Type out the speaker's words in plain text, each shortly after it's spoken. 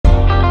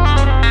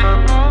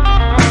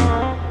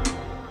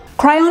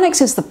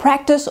Cryonics is the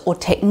practice or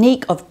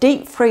technique of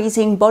deep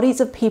freezing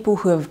bodies of people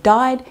who have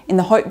died in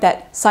the hope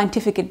that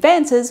scientific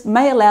advances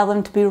may allow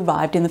them to be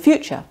revived in the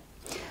future,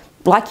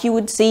 like you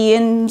would see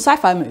in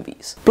sci-fi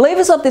movies.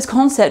 Believers of this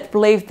concept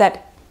believe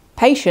that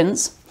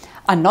patients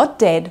are not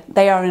dead,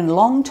 they are in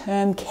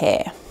long-term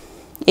care,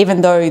 even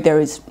though there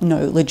is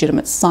no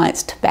legitimate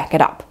science to back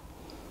it up.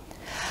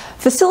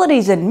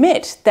 Facilities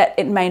admit that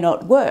it may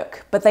not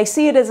work, but they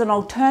see it as an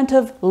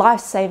alternative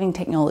life-saving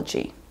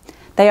technology.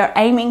 They are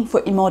aiming for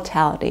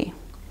immortality.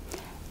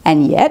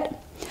 And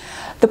yet,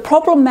 the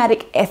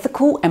problematic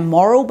ethical and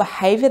moral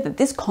behaviour that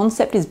this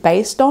concept is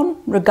based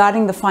on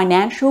regarding the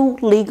financial,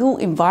 legal,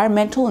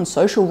 environmental and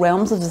social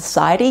realms of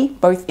society,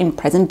 both in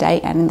present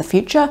day and in the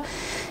future,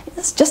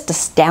 is just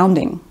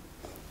astounding.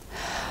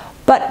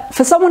 But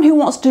for someone who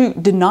wants to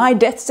deny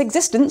death's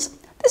existence,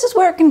 this is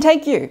where it can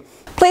take you.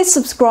 Please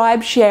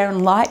subscribe, share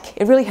and like.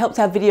 It really helps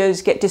our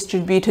videos get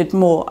distributed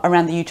more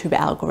around the YouTube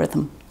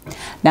algorithm.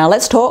 Now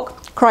let's talk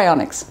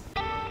cryonics.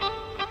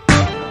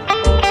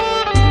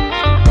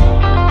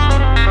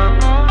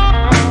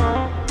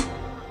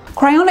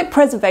 Cryonic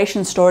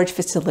preservation storage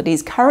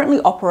facilities currently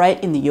operate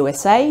in the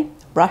USA,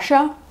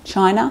 Russia,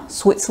 China,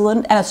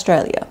 Switzerland and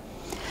Australia.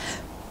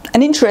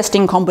 An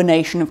interesting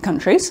combination of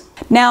countries.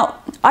 Now,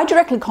 I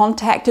directly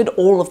contacted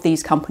all of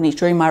these companies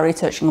during my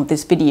researching of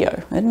this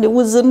video, and it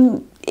was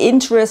an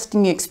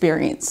interesting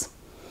experience.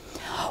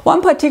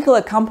 One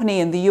particular company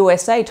in the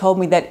USA told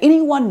me that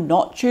anyone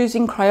not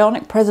choosing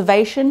cryonic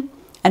preservation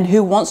and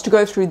who wants to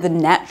go through the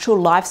natural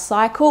life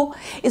cycle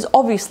is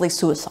obviously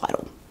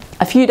suicidal.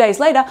 A few days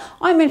later,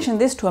 I mentioned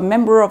this to a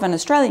member of an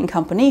Australian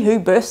company who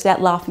burst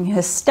out laughing in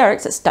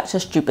hysterics at such a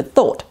stupid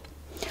thought.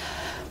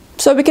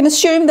 So we can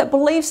assume that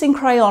beliefs in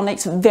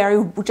cryonics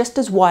vary just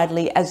as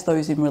widely as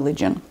those in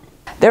religion.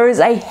 There is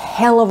a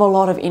hell of a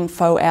lot of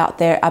info out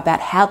there about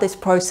how this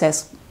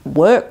process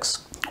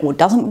works or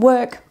doesn't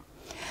work.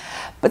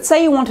 But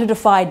say you want to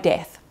defy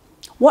death,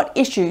 what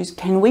issues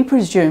can we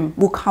presume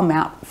will come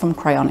out from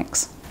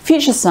cryonics?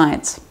 Future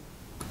science.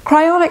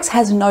 Cryonics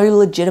has no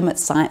legitimate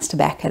science to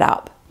back it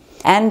up.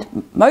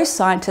 And most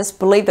scientists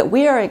believe that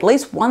we are at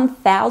least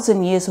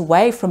 1,000 years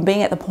away from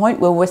being at the point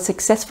where we're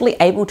successfully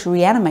able to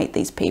reanimate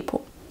these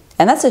people.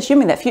 And that's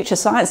assuming that future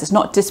science does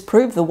not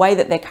disprove the way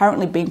that they're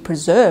currently being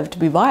preserved to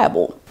be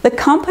viable. The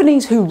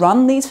companies who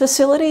run these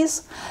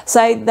facilities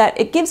say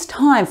that it gives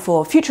time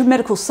for future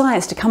medical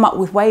science to come up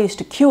with ways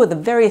to cure the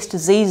various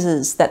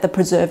diseases that the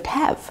preserved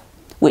have.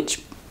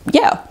 Which,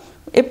 yeah,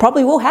 it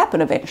probably will happen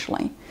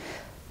eventually.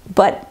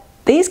 But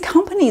these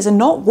companies are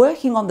not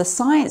working on the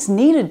science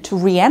needed to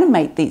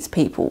reanimate these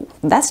people.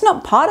 That's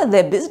not part of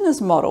their business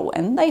model,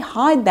 and they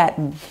hide that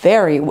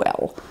very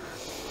well.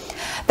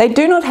 They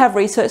do not have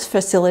research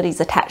facilities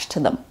attached to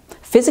them,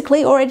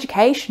 physically or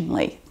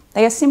educationally.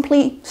 They are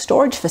simply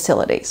storage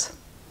facilities.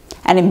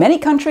 And in many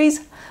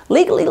countries,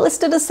 legally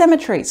listed as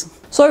cemeteries.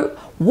 So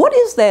what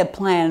is their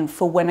plan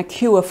for when a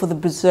cure for the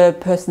preserved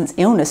person's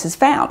illness is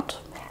found?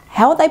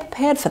 How are they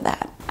prepared for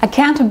that?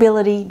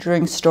 Accountability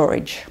during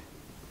storage.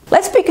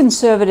 Let's be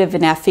conservative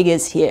in our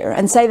figures here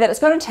and say that it's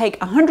going to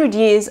take 100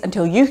 years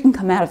until you can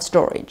come out of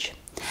storage.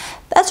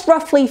 That's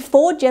roughly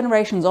 4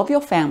 generations of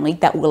your family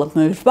that will have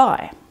moved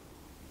by.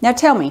 Now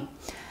tell me,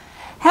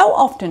 how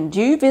often do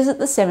you visit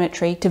the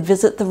cemetery to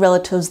visit the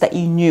relatives that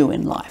you knew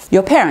in life?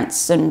 Your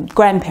parents and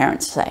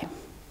grandparents, say.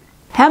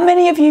 How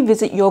many of you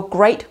visit your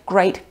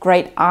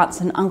great-great-great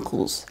aunts and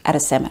uncles at a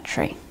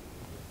cemetery?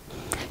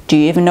 Do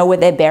you even know where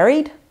they're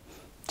buried?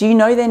 Do you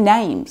know their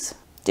names?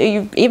 Do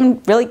you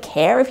even really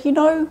care if you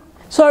know?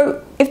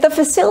 So if the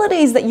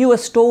facilities that you are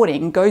stored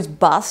in goes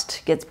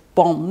bust, gets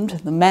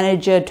bombed, the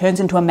manager turns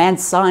into a mad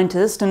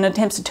scientist and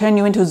attempts to turn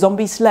you into a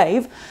zombie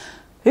slave,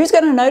 who's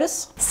going to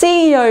notice?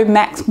 CEO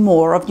Max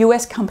Moore of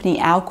US company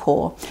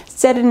Alcor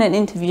said in an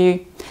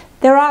interview,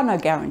 "There are no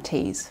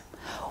guarantees.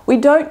 We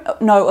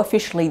don't know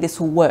officially this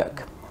will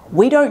work.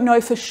 We don't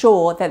know for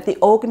sure that the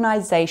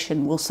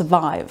organisation will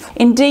survive."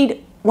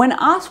 Indeed, when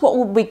asked what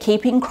will be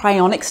keeping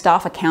cryonic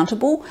staff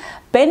accountable,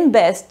 Ben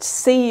Best,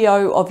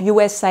 CEO of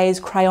USA's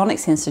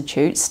Cryonics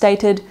Institute,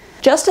 stated,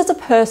 "Just as a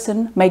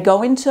person may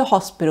go into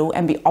hospital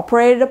and be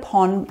operated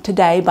upon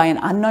today by an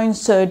unknown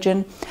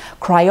surgeon,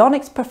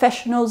 cryonics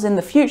professionals in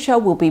the future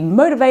will be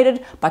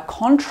motivated by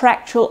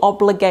contractual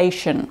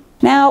obligation."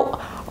 Now,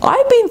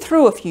 I've been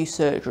through a few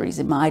surgeries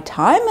in my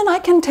time and I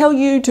can tell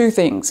you 2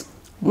 things.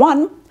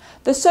 1,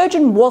 the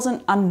surgeon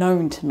wasn't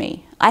unknown to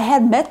me. I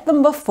had met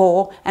them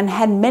before and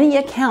had many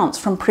accounts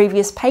from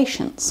previous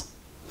patients.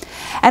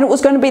 And it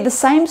was going to be the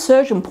same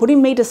surgeon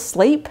putting me to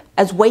sleep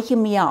as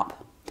waking me up,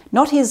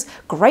 not his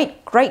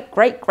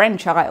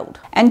great-great-great-grandchild.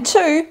 And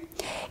 2,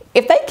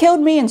 if they killed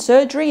me in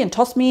surgery and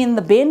tossed me in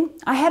the bin,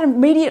 I had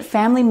immediate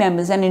family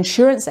members and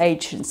insurance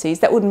agencies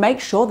that would make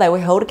sure they were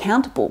held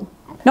accountable.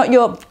 Not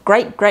your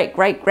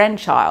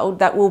great-great-great-grandchild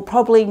that will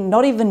probably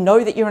not even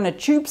know that you're in a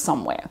tube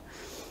somewhere.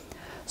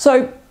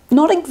 So,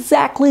 not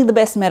exactly the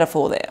best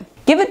metaphor there.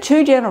 Give it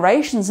 2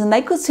 generations and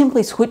they could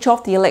simply switch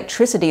off the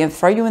electricity and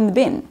throw you in the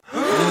bin.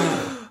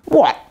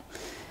 What?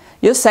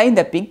 You're saying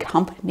that big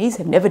companies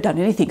have never done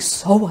anything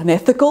so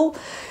unethical?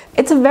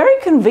 It's a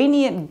very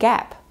convenient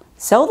gap.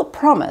 Sell the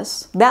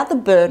promise without the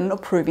burden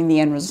of proving the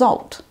end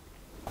result.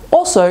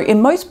 Also,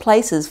 in most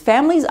places,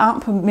 families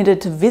aren't permitted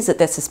to visit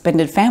their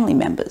suspended family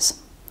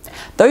members.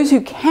 Those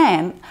who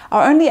can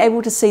are only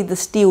able to see the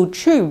steel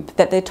tube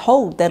that they're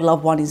told their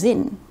loved one is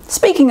in.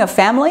 Speaking of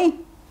family,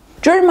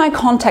 during my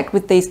contact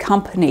with these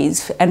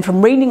companies and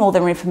from reading all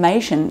their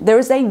information, there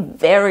is a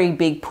very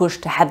big push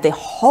to have their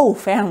whole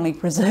family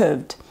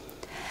preserved.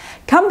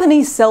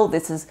 Companies sell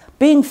this as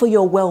being for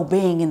your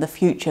well-being in the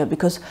future,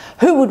 because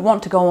who would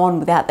want to go on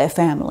without their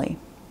family?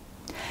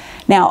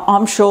 Now,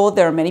 I'm sure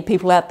there are many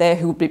people out there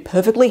who would be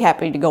perfectly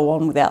happy to go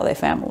on without their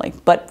family,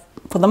 but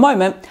for the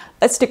moment,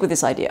 let's stick with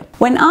this idea.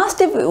 When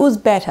asked if it was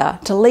better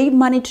to leave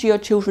money to your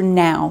children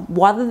now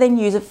rather than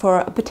use it for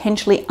a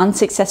potentially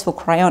unsuccessful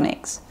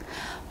cryonics,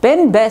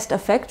 Ben Best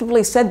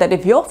effectively said that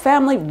if your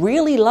family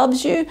really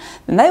loves you,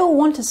 then they will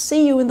want to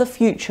see you in the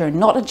future and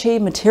not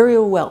achieve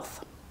material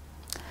wealth.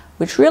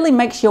 Which really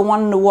makes you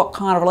wonder what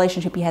kind of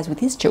relationship he has with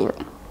his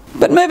children.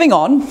 But moving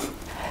on,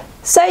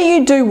 say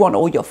you do want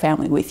all your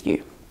family with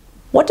you.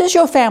 What does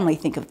your family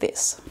think of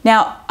this?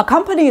 Now, a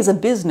company is a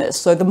business,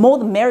 so the more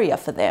the merrier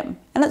for them.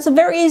 And it's a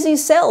very easy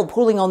sell,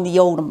 pulling on the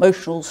old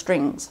emotional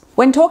strings.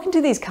 When talking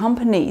to these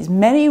companies,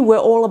 many were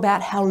all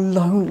about how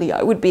lonely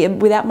I would be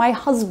without my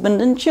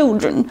husband and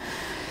children.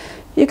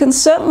 You can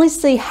certainly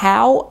see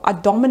how a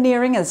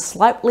domineering and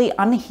slightly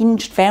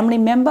unhinged family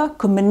member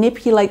could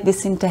manipulate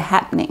this into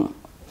happening.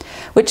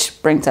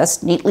 Which brings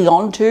us neatly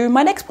on to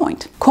my next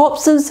point.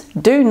 Corpses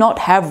do not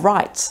have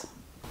rights.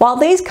 While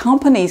these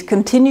companies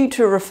continue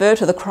to refer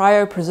to the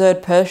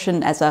cryopreserved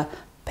person as a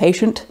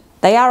patient,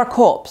 they are a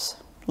corpse.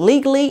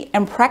 Legally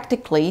and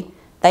practically,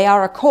 they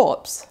are a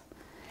corpse.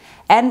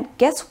 And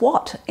guess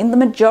what? In the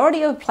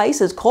majority of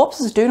places,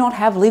 corpses do not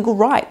have legal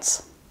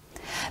rights.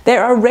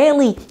 There are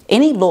rarely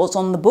any laws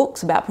on the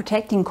books about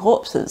protecting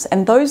corpses,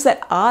 and those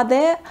that are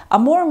there are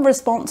more in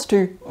response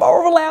to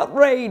moral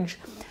outrage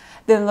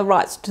than the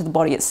rights to the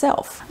body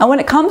itself. And when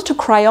it comes to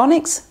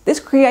cryonics, this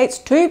creates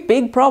two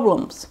big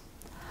problems.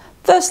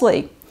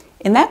 Firstly,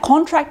 in that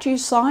contract you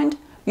signed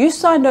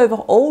over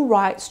all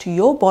rights to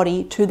your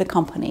body to the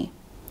company.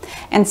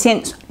 And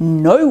since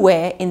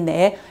nowhere in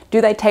there do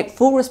they take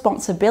full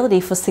responsibility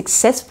for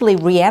successfully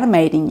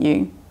reanimating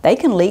you, they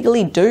can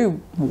legally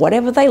do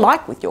whatever they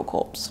like with your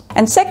corpse.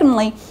 And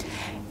secondly,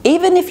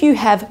 even if you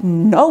have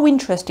no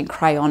interest in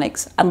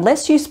cryonics,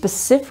 unless you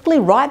specifically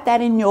write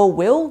that in your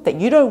will that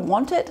you don't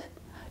want it,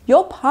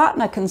 your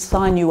partner can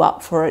sign you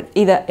up for it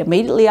either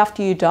immediately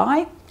after you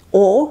die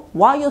or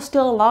while you're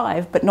still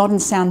alive but not in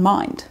sound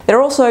mind. There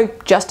are also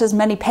just as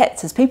many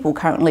pets as people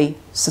currently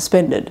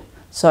suspended.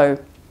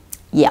 So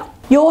yeah,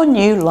 your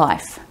new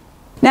life.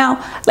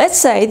 Now, let's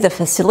say the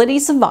facility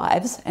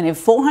survives and in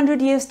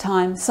 400 years'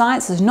 time,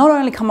 science has not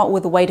only come up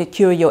with a way to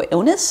cure your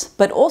illness,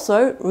 but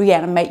also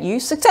reanimate you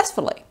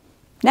successfully.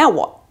 Now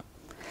what?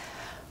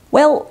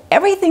 Well,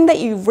 everything that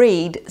you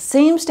read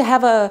seems to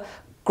have a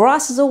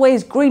grass is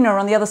always greener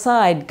on the other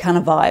side kind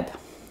of vibe.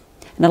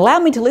 And allow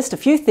me to list a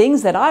few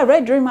things that I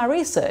read during my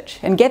research.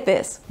 And get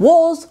this,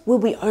 wars will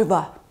be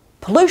over.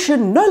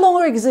 Pollution no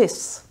longer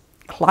exists.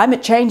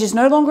 Climate change is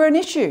no longer an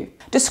issue.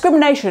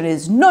 Discrimination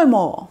is no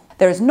more.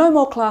 There is no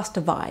more class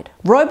divide.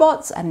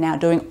 Robots are now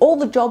doing all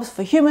the jobs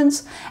for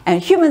humans,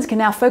 and humans can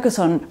now focus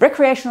on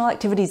recreational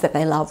activities that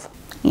they love.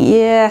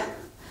 Yeah,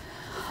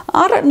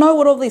 I don't know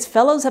what all these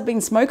fellows have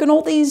been smoking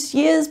all these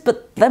years,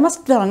 but they must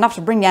have done enough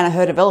to bring down a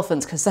herd of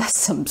elephants, because that's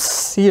some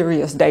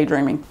serious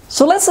daydreaming.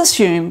 So let's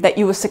assume that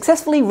you were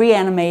successfully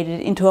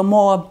reanimated into a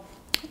more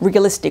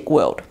realistic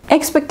world.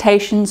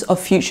 Expectations of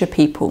future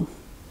people.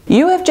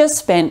 You have just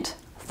spent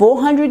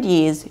 400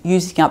 years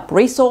using up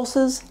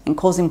resources and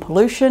causing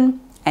pollution,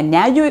 and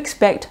now you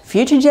expect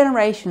future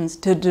generations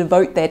to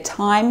devote their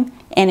time,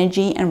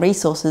 energy, and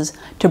resources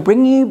to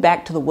bring you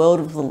back to the world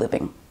of the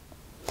living.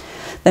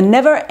 The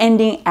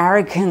never-ending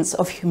arrogance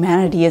of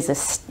humanity is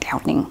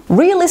astounding.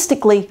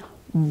 Realistically,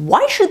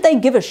 why should they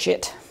give a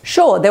shit?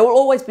 Sure, there will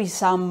always be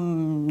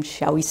some,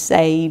 shall we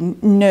say,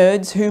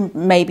 nerds who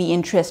may be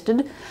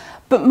interested,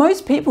 but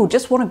most people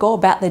just want to go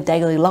about their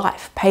daily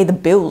life, pay the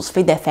bills,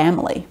 feed their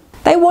family.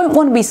 They won't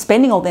want to be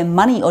spending all their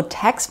money or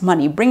tax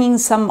money bringing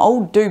some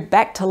old dude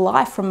back to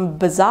life from a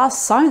bizarre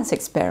science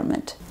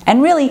experiment.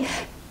 And really,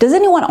 does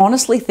anyone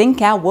honestly think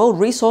our world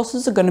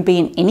resources are going to be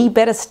in any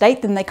better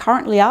state than they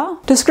currently are?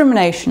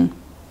 Discrimination.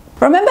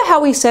 Remember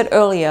how we said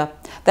earlier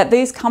that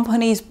these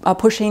companies are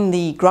pushing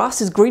the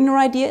grass is greener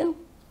idea?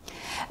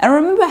 And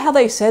remember how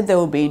they said there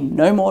will be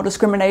no more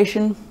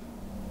discrimination?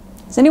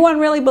 Does anyone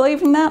really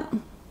believe in that?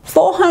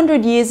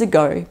 400 years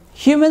ago,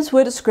 humans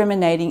were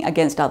discriminating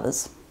against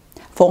others.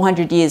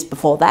 400 years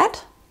before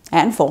that,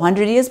 and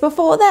 400 years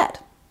before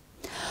that.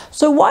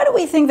 So why do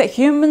we think that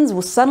humans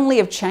will suddenly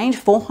have changed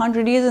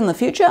 400 years in the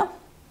future?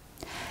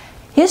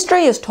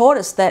 History has taught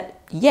us that,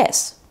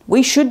 yes,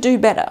 we should do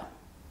better.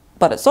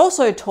 But it's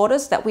also taught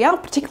us that we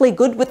aren't particularly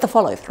good with the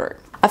follow-through.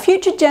 Are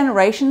future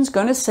generations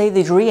going to see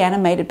these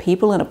reanimated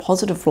people in a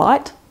positive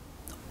light?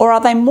 Or are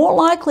they more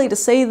likely to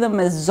see them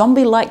as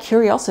zombie-like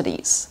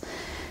curiosities?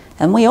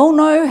 And we all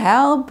know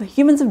how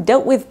humans have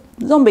dealt with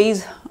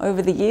zombies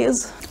over the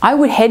years. I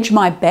would hedge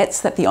my bets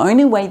that the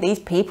only way these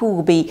people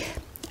will be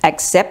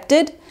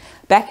accepted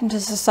back into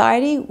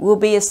society will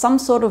be as some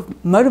sort of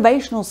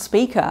motivational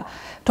speaker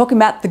talking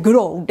about the good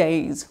old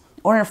days,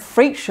 or in a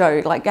freak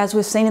show like as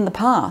we've seen in the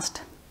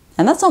past.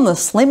 And that's on the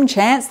slim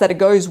chance that it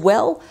goes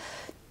well.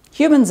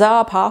 Humans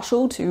are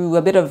partial to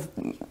a bit of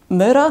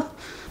murder.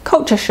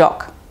 Culture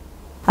shock.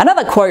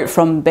 Another quote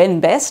from Ben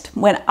Best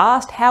when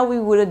asked how we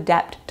would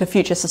adapt to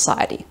future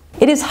society.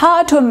 It is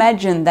hard to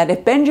imagine that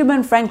if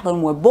Benjamin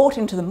Franklin were brought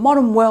into the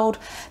modern world,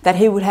 that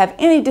he would have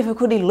any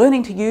difficulty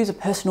learning to use a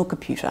personal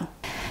computer.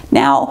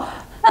 Now,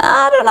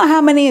 I don't know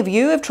how many of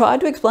you have tried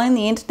to explain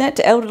the internet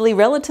to elderly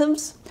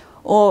relatives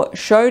or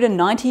showed a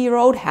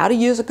 90-year-old how to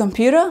use a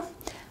computer.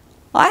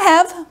 I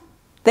have.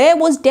 There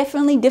was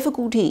definitely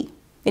difficulty.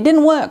 It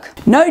didn't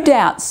work. No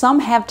doubt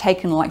some have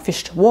taken like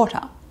fish to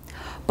water.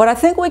 But I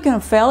think we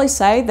can fairly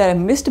say that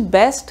Mr.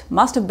 Best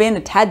must have been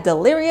a tad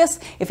delirious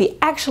if he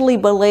actually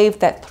believed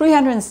that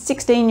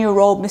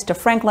 316-year-old Mr.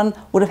 Franklin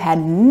would have had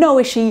no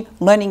issue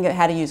learning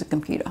how to use a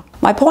computer.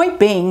 My point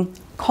being,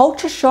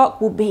 culture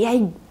shock will be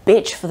a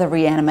bitch for the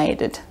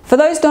reanimated. For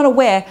those not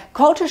aware,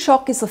 culture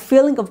shock is the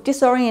feeling of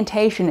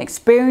disorientation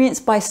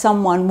experienced by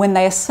someone when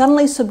they are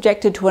suddenly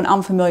subjected to an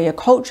unfamiliar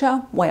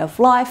culture, way of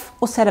life,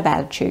 or set of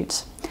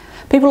attitudes.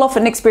 People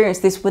often experience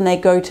this when they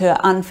go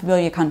to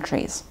unfamiliar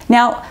countries.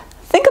 Now,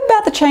 think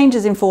about the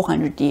changes in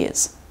 400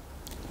 years.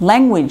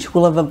 Language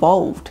will have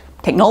evolved.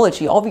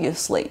 Technology,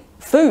 obviously.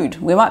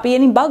 Food, we might be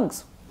eating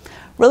bugs.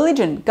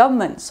 Religion,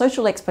 government,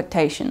 social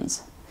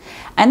expectations.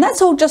 And that's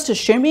all just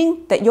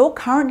assuming that your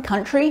current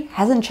country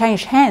hasn't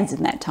changed hands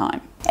in that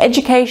time.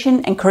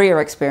 Education and career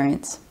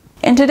experience.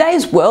 In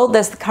today's world,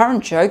 there's the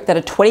current joke that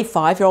a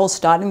 25-year-old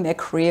starting their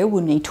career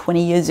will need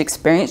 20 years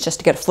experience just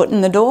to get a foot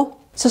in the door.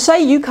 So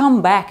say you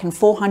come back in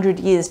 400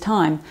 years'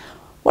 time,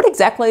 what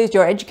exactly is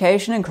your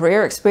education and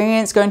career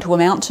experience going to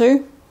amount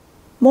to?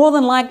 More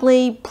than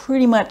likely,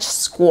 pretty much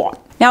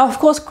squat. Now, of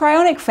course,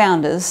 cryonic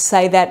founders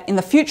say that in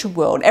the future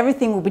world,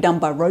 everything will be done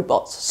by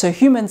robots, so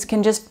humans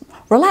can just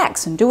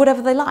relax and do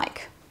whatever they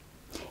like.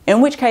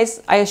 In which case,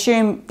 I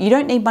assume you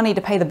don't need money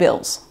to pay the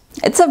bills.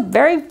 It's a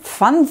very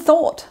fun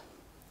thought.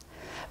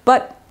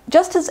 But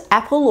just as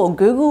Apple or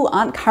Google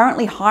aren't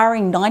currently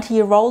hiring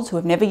 90-year-olds who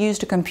have never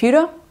used a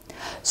computer,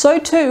 so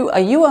too are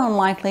you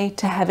unlikely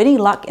to have any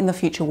luck in the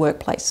future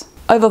workplace.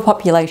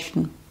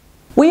 Overpopulation.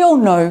 We all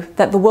know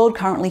that the world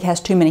currently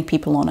has too many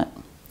people on it.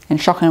 And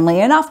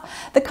shockingly enough,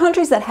 the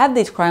countries that have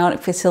these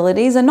cryonic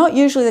facilities are not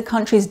usually the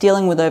countries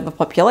dealing with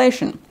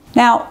overpopulation.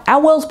 Now,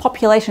 our world's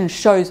population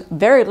shows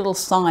very little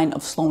sign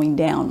of slowing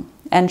down.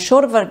 And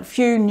short of a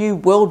few new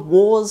world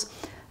wars,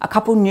 a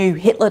couple new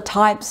Hitler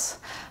types,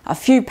 a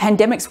few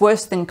pandemics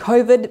worse than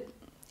COVID,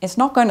 it's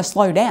not going to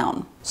slow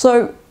down.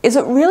 So is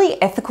it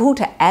really ethical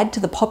to add to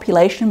the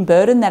population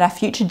burden that our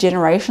future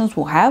generations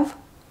will have?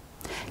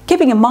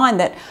 Keeping in mind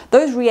that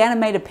those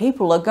reanimated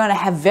people are going to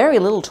have very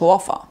little to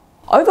offer.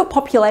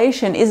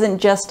 Overpopulation isn't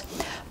just,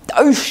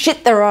 oh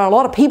shit, there are a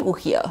lot of people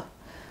here.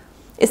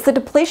 It's the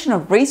depletion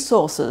of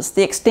resources,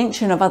 the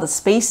extinction of other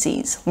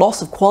species,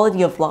 loss of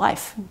quality of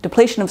life,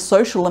 depletion of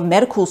social and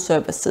medical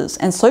services,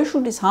 and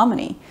social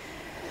disharmony.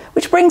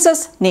 Which brings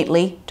us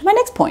neatly to my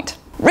next point.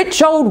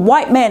 Rich old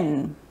white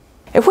men.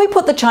 If we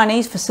put the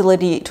Chinese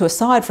facility to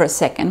aside for a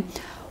second,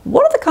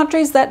 what are the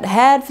countries that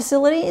had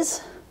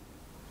facilities?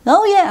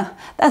 Oh yeah,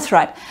 that's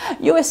right.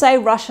 USA,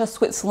 Russia,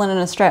 Switzerland, and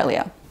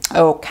Australia.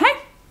 Okay.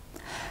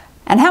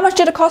 And how much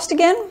did it cost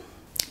again?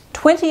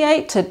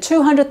 $28,000 to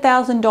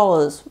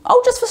 $200,000.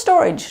 Oh, just for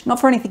storage, not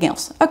for anything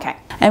else. Okay.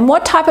 And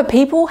what type of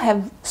people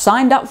have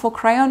signed up for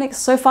cryonics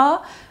so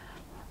far?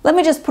 Let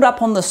me just put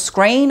up on the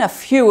screen a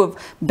few of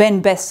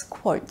Ben Best's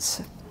quotes.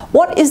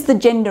 What is the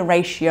gender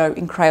ratio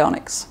in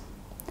cryonics?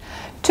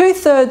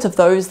 2/3 of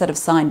those that have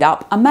signed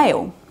up are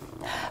male.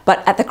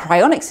 But at the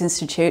Cryonics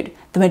Institute,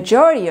 the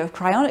majority of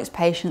cryonics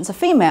patients are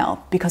female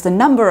because a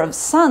number of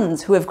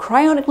sons who have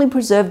cryonically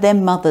preserved their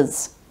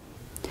mothers.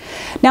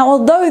 Now,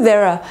 although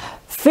there are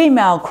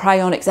female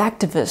cryonics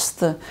activists,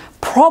 the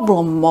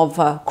problem of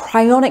a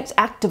cryonics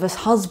activist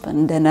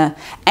husband and an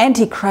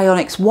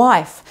anti-cryonics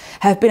wife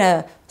have been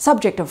a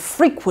subject of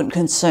frequent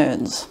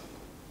concerns.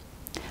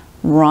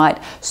 Right,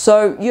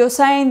 so you're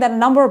saying that a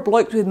number of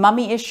blokes with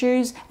mummy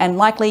issues and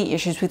likely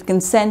issues with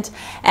consent,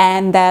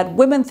 and that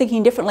women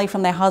thinking differently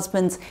from their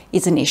husbands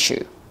is an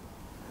issue.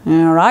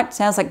 All right,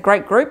 sounds like a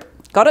great group.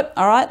 Got it?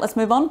 All right, let's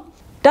move on.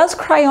 Does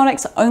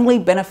cryonics only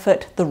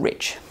benefit the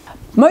rich?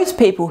 Most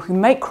people who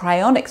make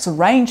cryonics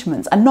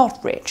arrangements are not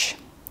rich.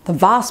 The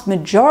vast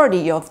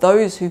majority of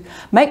those who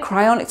make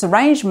cryonics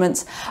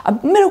arrangements are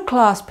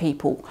middle-class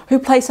people who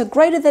place a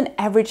greater than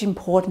average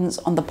importance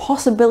on the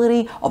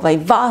possibility of a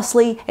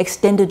vastly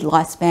extended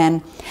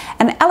lifespan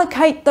and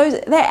allocate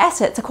their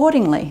assets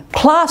accordingly.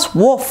 Class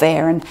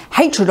warfare and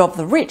hatred of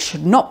the rich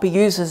should not be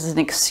used as an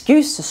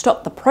excuse to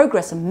stop the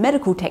progress of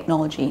medical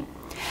technology,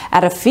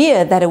 out of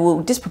fear that it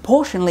will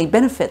disproportionately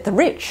benefit the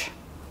rich.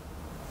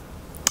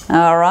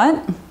 All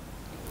right.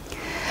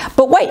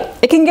 But wait,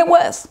 it can get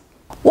worse.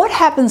 What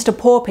happens to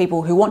poor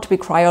people who want to be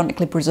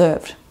cryonically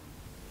preserved?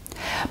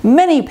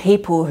 Many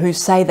people who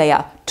say they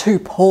are too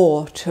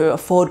poor to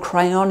afford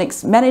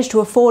cryonics manage to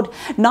afford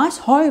nice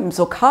homes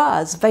or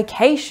cars,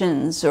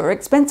 vacations or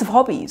expensive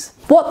hobbies.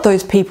 What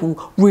those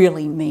people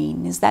really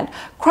mean is that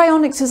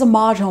cryonics is a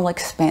marginal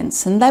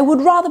expense and they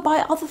would rather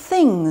buy other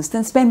things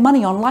than spend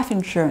money on life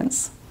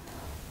insurance.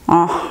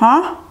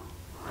 I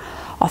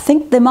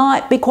think there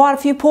might be quite a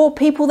few poor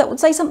people that would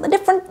say something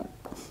different.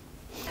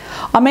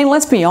 I mean,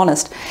 let's be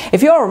honest,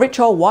 if you're a rich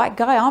old white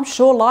guy, I'm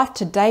sure life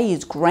today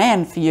is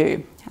grand for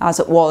you, as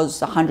it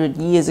was 100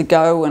 years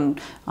ago and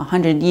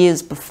 100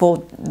 years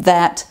before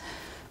that.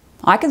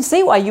 I can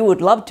see why you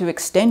would love to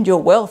extend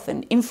your wealth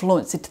and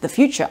influence into the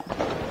future.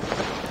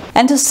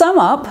 And to sum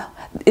up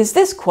is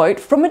this quote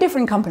from a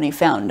different company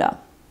founder.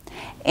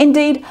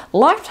 Indeed,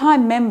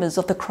 lifetime members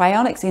of the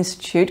Cryonics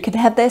Institute can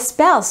have their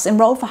spouse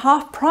enrolled for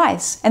half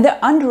price and their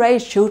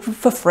underage children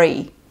for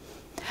free.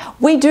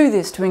 We do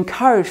this to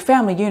encourage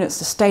family units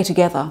to stay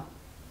together.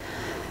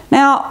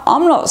 Now,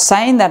 I'm not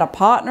saying that a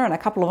partner and a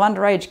couple of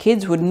underage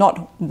kids would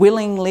not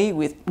willingly,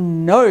 with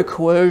no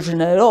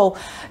coercion at all,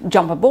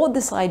 jump aboard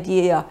this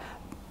idea,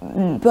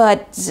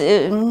 but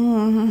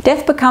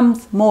death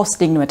becomes more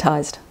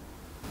stigmatized.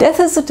 Death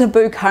is a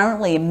taboo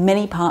currently in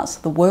many parts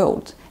of the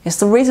world. It's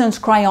the reason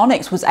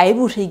cryonics was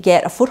able to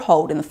get a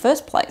foothold in the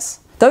first place.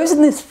 Those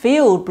in this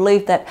field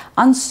believe that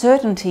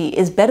uncertainty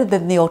is better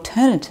than the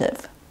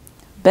alternative.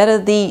 Better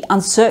the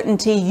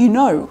uncertainty you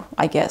know,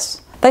 I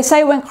guess. They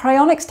say when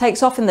cryonics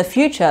takes off in the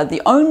future,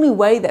 the only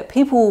way that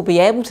people will be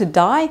able to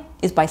die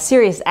is by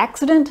serious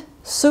accident,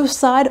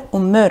 suicide or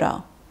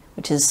murder,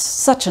 which is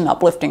such an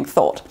uplifting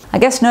thought. I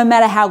guess no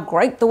matter how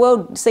great the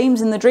world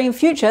seems in the dream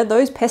future,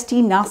 those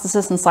pesky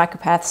narcissists and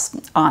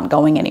psychopaths aren't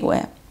going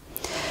anywhere.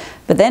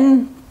 But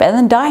then, better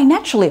than dying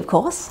naturally, of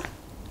course.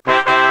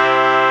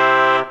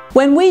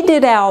 When we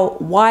did our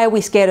Why Are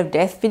We Scared of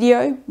Death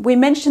video, we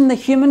mentioned the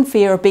human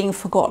fear of being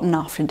forgotten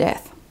after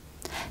death.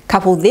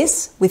 Couple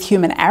this with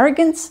human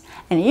arrogance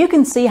and you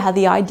can see how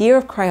the idea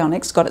of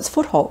cryonics got its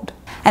foothold.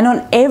 And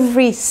on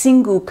every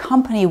single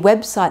company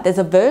website there's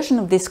a version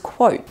of this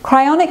quote.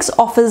 Cryonics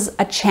offers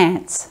a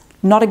chance,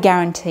 not a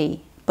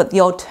guarantee, but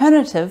the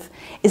alternative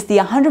is the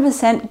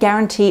 100%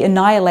 guarantee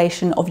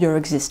annihilation of your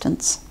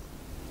existence.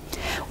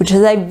 Which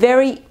is a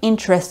very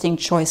interesting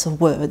choice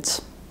of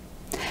words.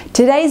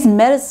 Today's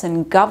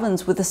medicine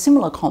governs with a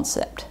similar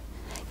concept.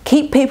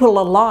 Keep people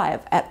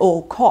alive at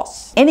all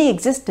costs. Any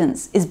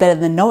existence is better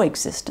than no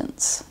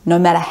existence, no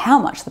matter how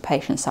much the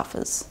patient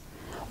suffers.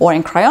 Or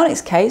in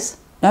cryonics' case,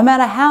 no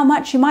matter how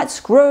much you might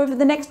screw over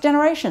the next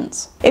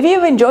generations. If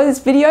you've enjoyed this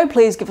video,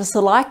 please give us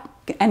a like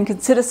and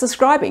consider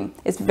subscribing.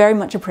 It's very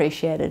much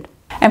appreciated.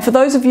 And for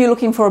those of you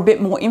looking for a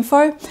bit more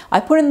info, I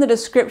put in the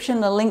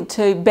description a link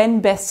to Ben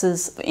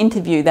Bess's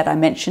interview that I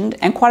mentioned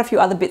and quite a few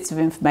other bits of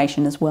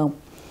information as well.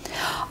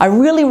 I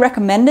really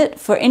recommend it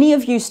for any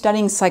of you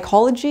studying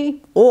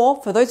psychology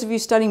or for those of you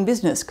studying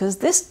business, because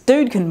this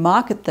dude can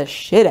market the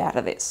shit out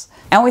of this.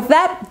 And with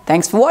that,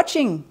 thanks for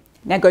watching.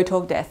 Now go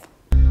talk death.